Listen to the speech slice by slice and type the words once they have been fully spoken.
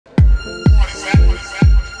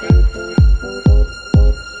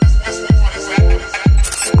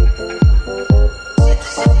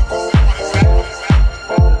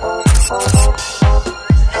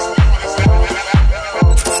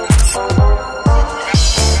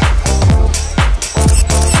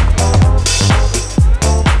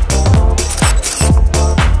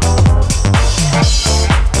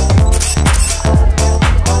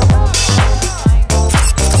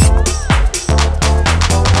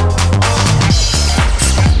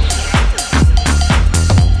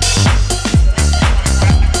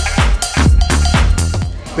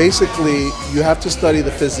basically you have to study the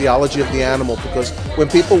physiology of the animal, because when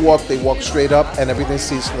people walk, they walk straight up and everything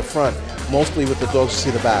sees to the front. Mostly with the dogs, you see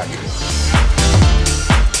the back.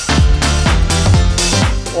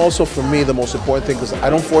 Also for me, the most important thing is I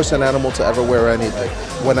don't force an animal to ever wear anything.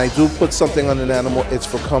 When I do put something on an animal, it's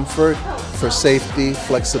for comfort, for safety,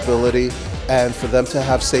 flexibility, and for them to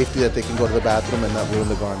have safety that they can go to the bathroom and not ruin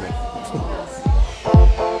the garment.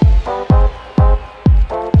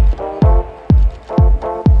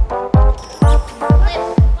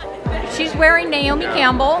 She's wearing Naomi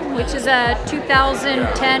Campbell, which is a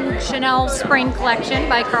 2010 Chanel Spring collection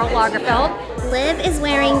by Karl Lagerfeld. Liv is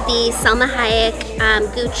wearing the Salma Hayek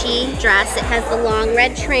Gucci dress. It has the long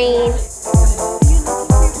red train.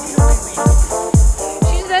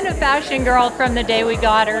 She's been a fashion girl from the day we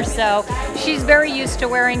got her, so she's very used to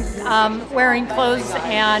wearing clothes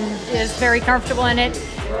and is very comfortable in it,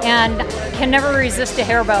 and can never resist a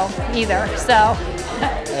hair bow either. So.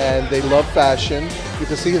 And they love fashion. You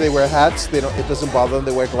can see they wear hats. It doesn't bother them.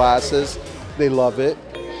 They wear glasses. They love it.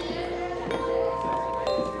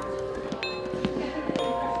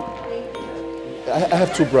 I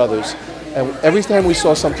have two brothers, and every time we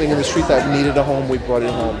saw something in the street that needed a home, we brought it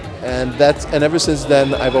home. And ever since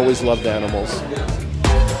then, I've always loved animals.